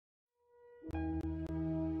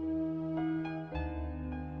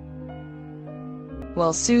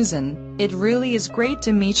Well, Susan, it really is great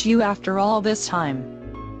to meet you after all this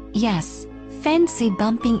time. Yes, fancy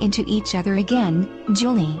bumping into each other again,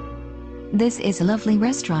 Julie. This is a lovely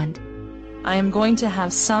restaurant. I am going to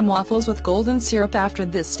have some waffles with golden syrup after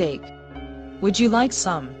this steak. Would you like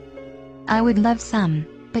some? I would love some,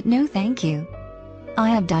 but no thank you. I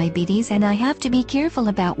have diabetes and I have to be careful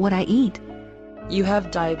about what I eat. You have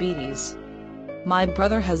diabetes. My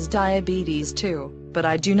brother has diabetes too, but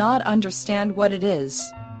I do not understand what it is.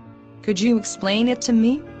 Could you explain it to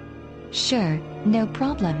me? Sure, no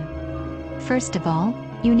problem. First of all,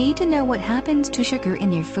 you need to know what happens to sugar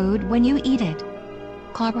in your food when you eat it.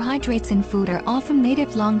 Carbohydrates in food are often made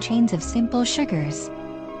of long chains of simple sugars.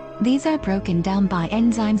 These are broken down by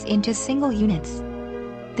enzymes into single units.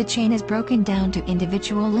 The chain is broken down to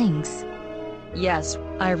individual links. Yes,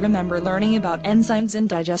 I remember learning about enzymes in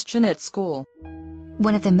digestion at school.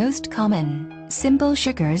 One of the most common, simple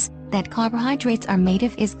sugars that carbohydrates are made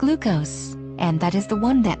of is glucose, and that is the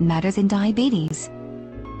one that matters in diabetes.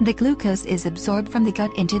 The glucose is absorbed from the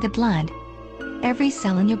gut into the blood. Every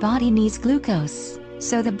cell in your body needs glucose,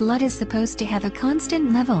 so the blood is supposed to have a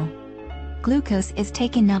constant level. Glucose is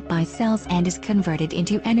taken up by cells and is converted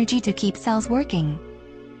into energy to keep cells working.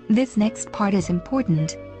 This next part is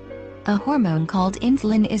important. A hormone called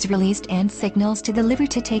insulin is released and signals to the liver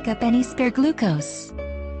to take up any spare glucose.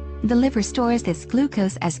 The liver stores this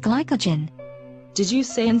glucose as glycogen. Did you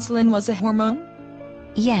say insulin was a hormone?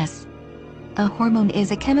 Yes. A hormone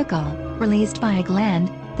is a chemical released by a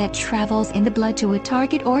gland that travels in the blood to a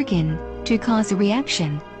target organ to cause a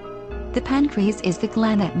reaction. The pancreas is the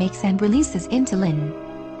gland that makes and releases insulin.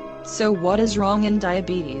 So what is wrong in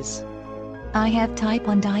diabetes? I have type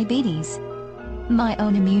 1 diabetes. My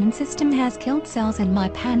own immune system has killed cells in my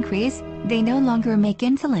pancreas, they no longer make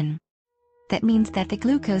insulin. That means that the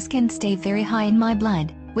glucose can stay very high in my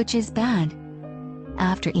blood, which is bad.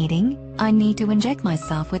 After eating, I need to inject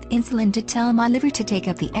myself with insulin to tell my liver to take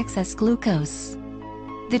up the excess glucose.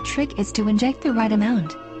 The trick is to inject the right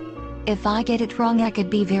amount. If I get it wrong, I could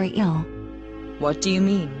be very ill. What do you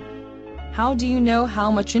mean? How do you know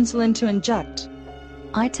how much insulin to inject?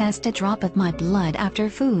 I test a drop of my blood after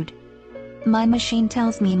food. My machine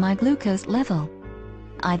tells me my glucose level.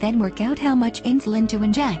 I then work out how much insulin to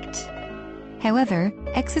inject. However,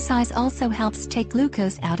 exercise also helps take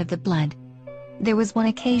glucose out of the blood. There was one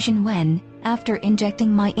occasion when, after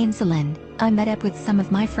injecting my insulin, I met up with some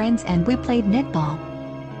of my friends and we played netball.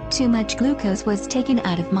 Too much glucose was taken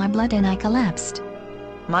out of my blood and I collapsed.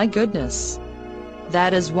 My goodness.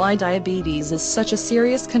 That is why diabetes is such a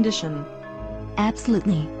serious condition.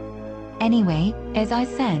 Absolutely. Anyway, as I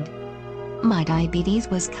said, my diabetes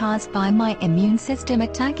was caused by my immune system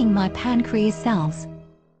attacking my pancreas cells.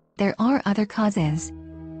 There are other causes.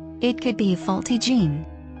 It could be a faulty gene.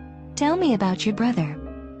 Tell me about your brother.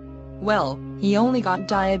 Well, he only got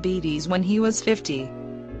diabetes when he was 50.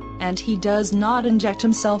 And he does not inject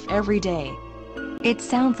himself every day. It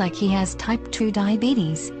sounds like he has type 2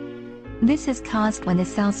 diabetes. This is caused when the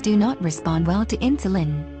cells do not respond well to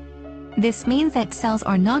insulin. This means that cells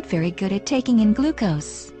are not very good at taking in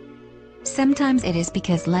glucose. Sometimes it is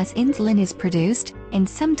because less insulin is produced, and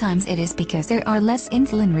sometimes it is because there are less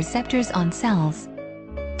insulin receptors on cells.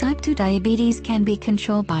 Type 2 diabetes can be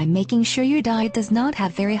controlled by making sure your diet does not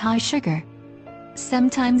have very high sugar.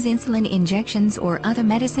 Sometimes insulin injections or other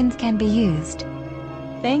medicines can be used.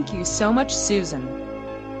 Thank you so much, Susan.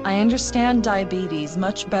 I understand diabetes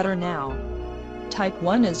much better now. Type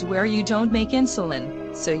 1 is where you don't make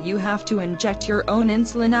insulin, so you have to inject your own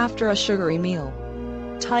insulin after a sugary meal.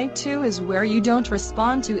 Type 2 is where you don't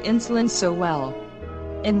respond to insulin so well.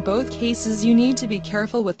 In both cases, you need to be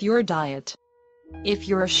careful with your diet. If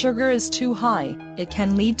your sugar is too high, it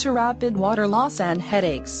can lead to rapid water loss and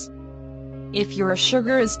headaches. If your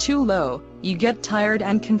sugar is too low, you get tired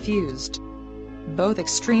and confused. Both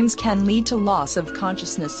extremes can lead to loss of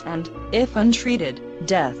consciousness and, if untreated,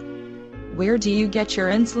 death. Where do you get your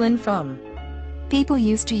insulin from? People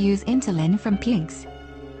used to use insulin from pigs.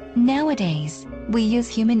 Nowadays, we use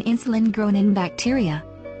human insulin grown in bacteria.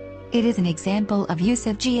 It is an example of use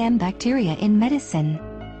of GM bacteria in medicine.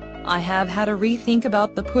 I have had a rethink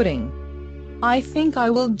about the pudding. I think I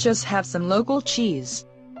will just have some local cheese.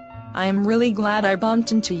 I am really glad I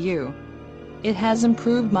bumped into you. It has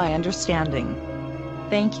improved my understanding.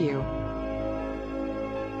 Thank you.